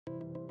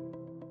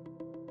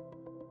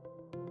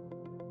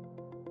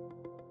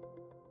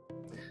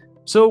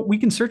So we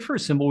can search for a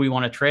symbol we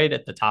want to trade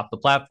at the top of the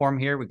platform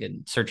here. We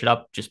can search it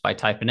up just by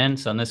typing in.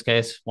 So in this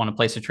case, want to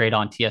place a trade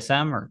on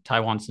TSM or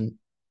Taiwan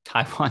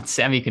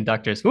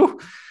Semiconductors. Woo!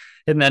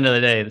 At the end of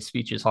the day, the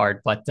speech is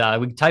hard, but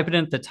we can type it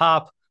in at the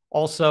top.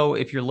 Also,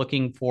 if you're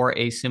looking for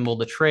a symbol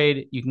to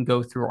trade, you can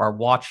go through our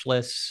watch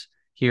lists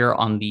here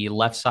on the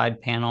left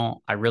side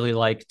panel. I really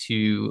like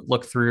to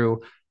look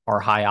through our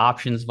high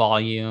options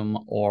volume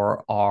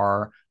or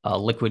our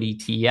liquid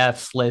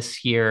ETFs lists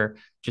here,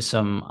 just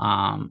some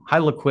high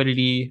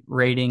liquidity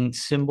rating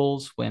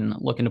symbols when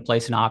looking to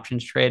place an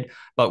options trade.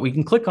 But we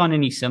can click on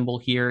any symbol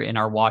here in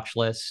our watch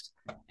list,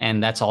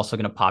 and that's also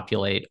going to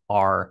populate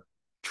our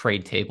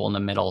trade table in the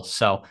middle.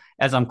 So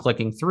as I'm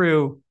clicking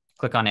through,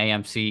 click on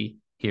AMC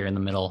here in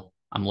the middle.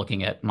 I'm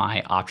looking at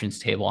my options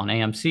table on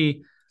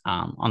AMC.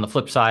 On the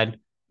flip side,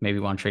 maybe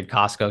we want to trade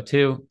Costco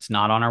too. It's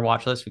not on our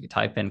watch list. We could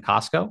type in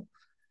Costco.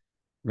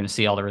 We're going to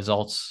see all the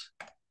results.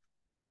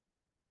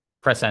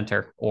 Press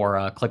enter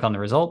or click on the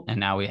result. And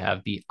now we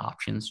have the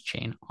options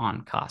chain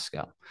on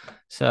Costco.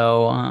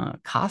 So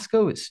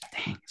Costco is,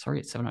 dang, it's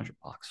already at $700.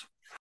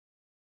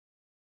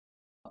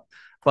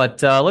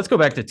 But let's go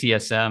back to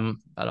TSM,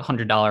 about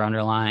 $100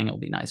 underlying. It'll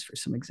be nice for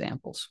some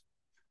examples.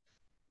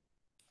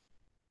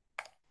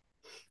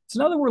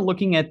 So now that we're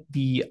looking at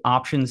the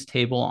options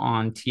table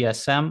on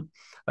TSM,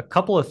 a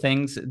couple of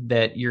things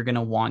that you're going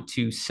to want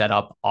to set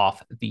up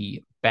off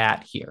the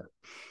bat here.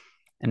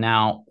 And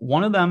now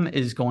one of them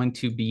is going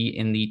to be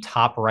in the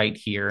top right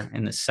here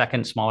in the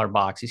second smaller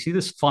box. You see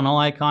this funnel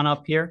icon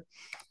up here?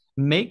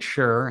 Make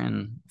sure,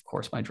 and of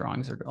course my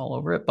drawings are all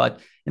over it,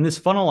 but in this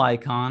funnel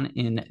icon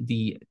in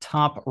the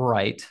top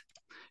right,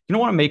 you're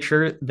gonna wanna make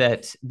sure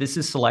that this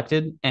is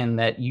selected and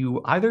that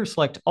you either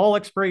select all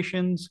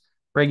expirations,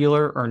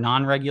 regular or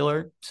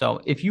non-regular.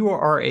 So if you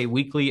are a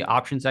weekly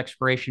options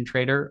expiration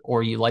trader,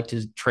 or you like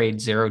to trade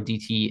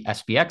 0DT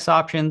SPX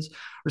options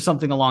or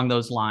something along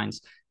those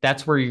lines,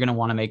 that's where you're going to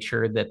want to make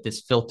sure that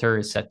this filter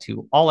is set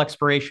to all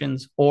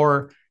expirations.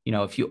 Or,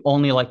 if you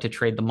only like to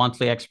trade the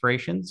monthly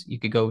expirations, you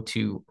could go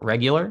to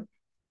regular.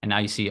 And now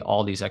you see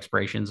all these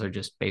expirations are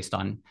just based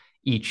on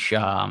each,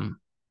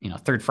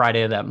 third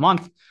Friday of that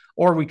month.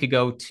 Or we could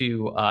go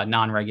to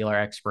non-regular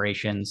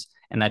expirations,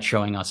 and that's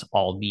showing us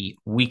all the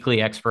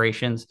weekly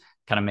expirations.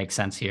 Kind of makes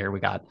sense here. We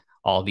got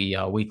all the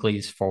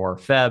weeklies for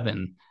Feb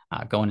and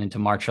going into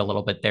March a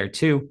little bit there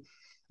too.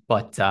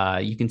 But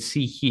you can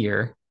see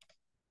here,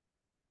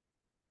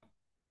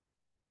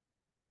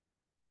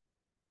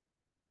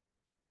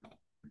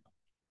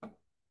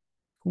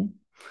 cool.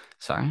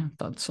 Sorry, I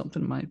thought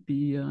something might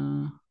be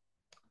off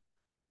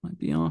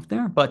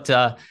there. But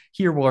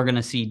here we're going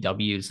to see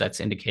W's. That's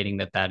indicating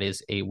that that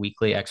is a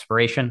weekly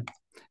expiration.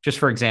 Just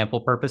for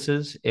example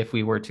purposes, if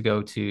we were to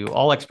go to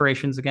all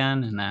expirations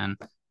again and then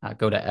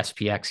go to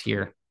SPX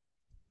here,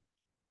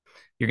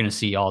 you're going to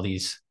see all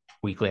these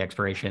weekly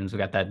expirations. We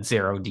got that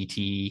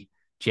 0DT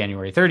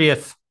January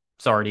 30th.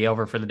 It's already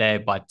over for the day,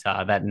 but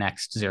that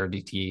next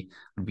 0DT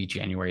would be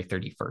January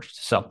 31st.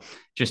 So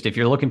just if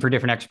you're looking for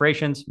different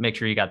expirations, make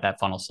sure you got that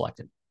funnel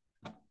selected.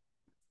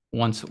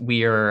 Once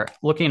we are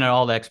looking at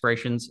all the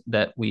expirations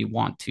that we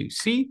want to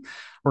see,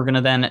 we're going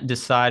to then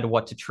decide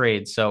what to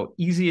trade. So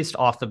easiest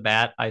off the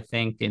bat, I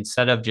think,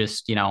 instead of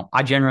just,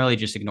 I generally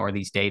just ignore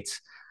these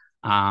dates.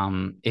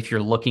 If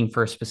you're looking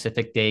for a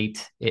specific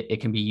date, it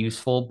can be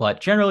useful,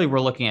 but generally we're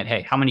looking at,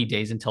 hey, how many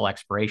days until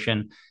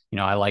expiration?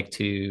 I like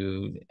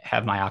to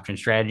have my option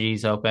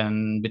strategies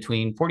open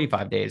between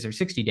 45 days or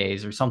 60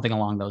 days or something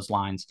along those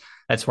lines.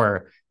 That's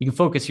where you can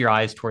focus your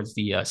eyes towards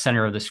the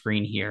center of the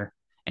screen here,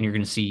 and you're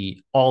going to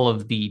see all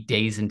of the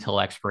days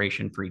until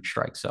expiration for each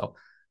strike. So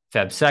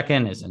Feb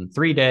 2nd is in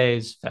 3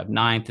 days, Feb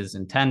 9th is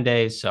in 10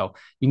 days. So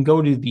you can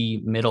go to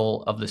the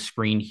middle of the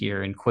screen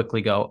here and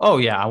quickly go, oh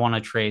yeah, I want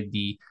to trade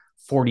the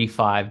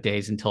 45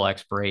 days until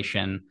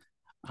expiration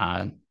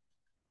on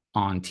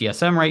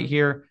TSM right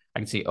here. I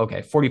can see,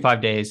 okay,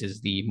 45 days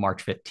is the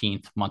March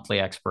 15th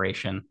monthly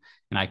expiration.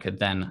 And I could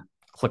then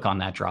click on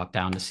that drop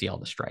down to see all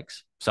the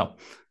strikes. So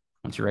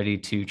once you're ready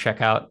to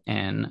check out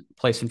and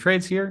place some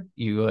trades here,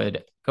 you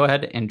would go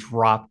ahead and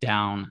drop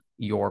down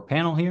your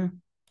panel here.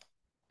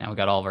 Now we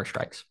got all of our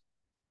strikes.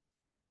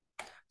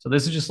 So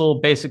this is just a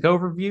little basic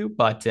overview,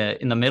 but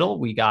in the middle,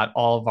 we got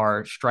all of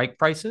our strike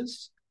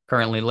prices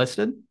currently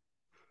listed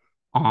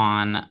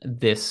on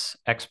this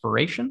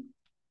expiration.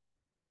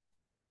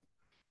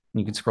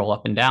 You can scroll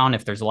up and down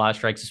if there's a lot of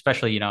strikes,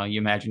 especially, you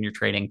imagine you're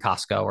trading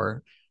Costco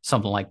or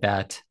something like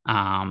that.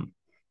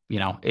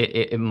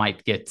 It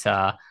might get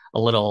a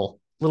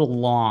little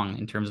long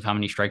in terms of how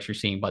many strikes you're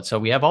seeing. But so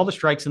we have all the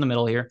strikes in the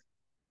middle here.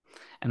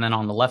 And then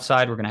on the left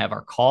side, we're going to have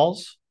our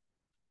calls.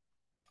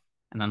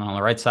 And then on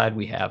the right side,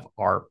 we have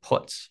our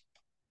puts.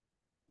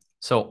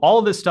 So all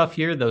of this stuff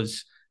here,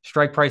 those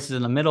strike prices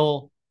in the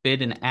middle,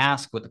 bid and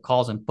ask with the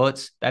calls and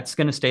puts, that's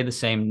going to stay the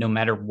same no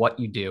matter what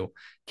you do.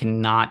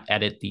 Cannot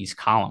edit these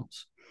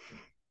columns.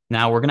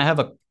 Now we're going to have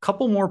a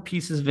couple more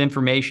pieces of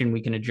information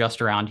we can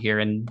adjust around here,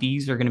 and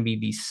these are going to be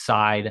the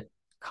side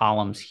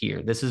columns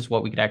here. This is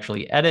what we could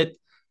actually edit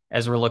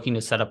as we're looking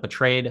to set up a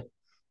trade.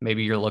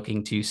 Maybe you're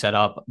looking to set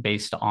up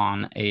based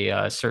on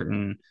a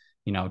certain,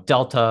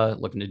 delta,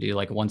 looking to do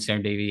like one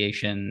standard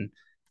deviation,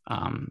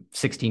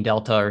 16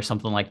 delta or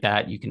something like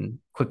that. You can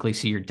quickly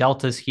see your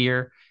deltas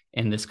here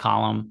in this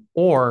column,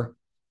 or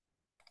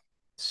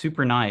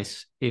super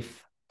nice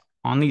if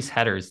on these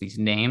headers, these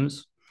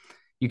names,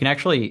 you can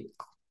actually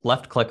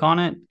left click on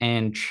it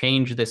and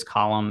change this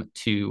column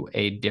to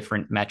a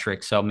different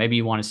metric. So maybe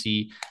you want to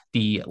see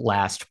the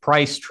last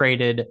price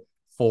traded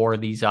for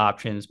these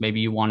options. Maybe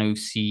you want to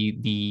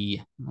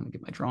see let me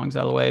get my drawings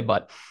out of the way,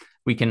 but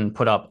we can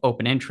put up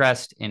open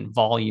interest in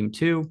volume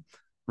 2.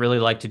 Really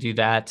like to do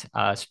that,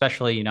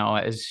 especially,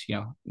 as,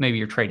 maybe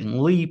you're trading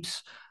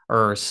leaps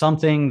or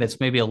something that's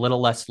maybe a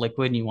little less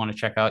liquid and you want to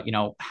check out,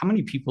 how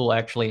many people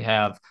actually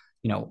have,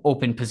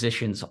 open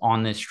positions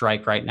on this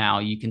strike right now.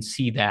 You can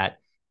see that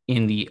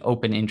in the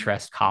open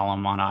interest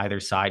column on either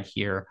side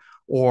here,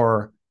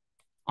 or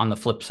on the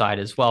flip side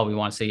as well. We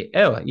want to see,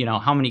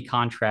 how many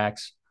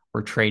contracts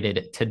were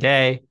traded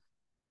today.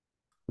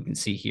 We can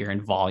see here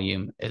in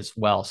volume as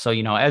well. So,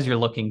 as you're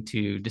looking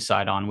to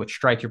decide on which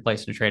strike you're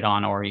placing a trade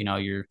on, or,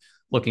 you're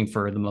looking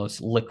for the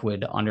most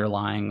liquid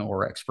underlying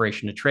or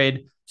expiration to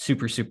trade,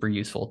 super, super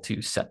useful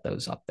to set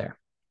those up there.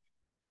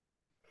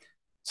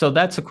 So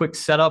that's a quick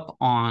setup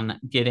on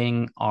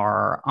getting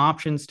our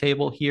options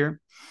table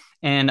here.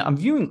 And I'm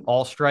viewing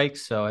all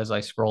strikes. So as I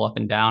scroll up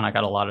and down, I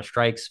got a lot of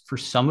strikes. For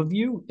some of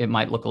you, it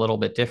might look a little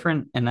bit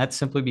different. And that's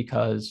simply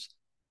because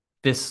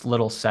this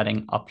little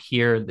setting up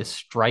here, this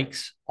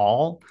strikes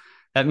all,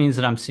 that means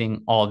that I'm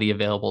seeing all the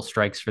available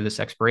strikes for this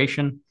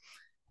expiration.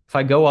 If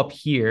I go up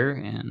here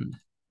and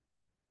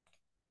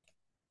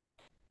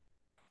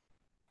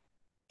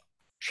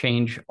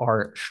change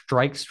our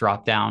strikes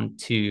drop down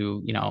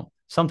to,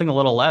 something a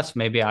little less,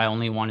 maybe I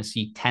only want to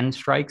see 10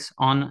 strikes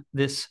on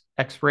this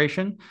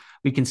expiration,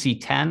 we can see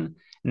 10.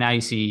 Now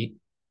you see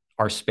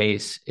our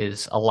space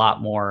is a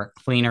lot more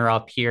cleaner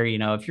up here.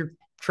 If you're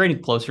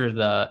trading closer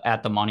to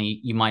at the money,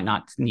 you might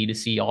not need to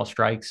see all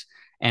strikes.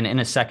 And in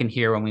a second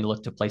here, when we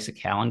look to place a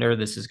calendar,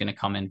 this is going to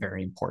come in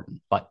very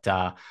important. But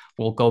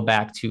we'll go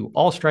back to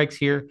all strikes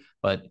here.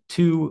 But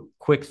two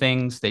quick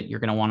things that you're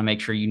going to want to make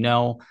sure you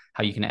know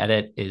how you can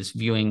edit is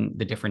viewing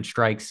the different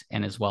strikes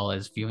and as well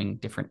as viewing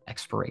different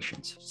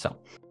expirations. So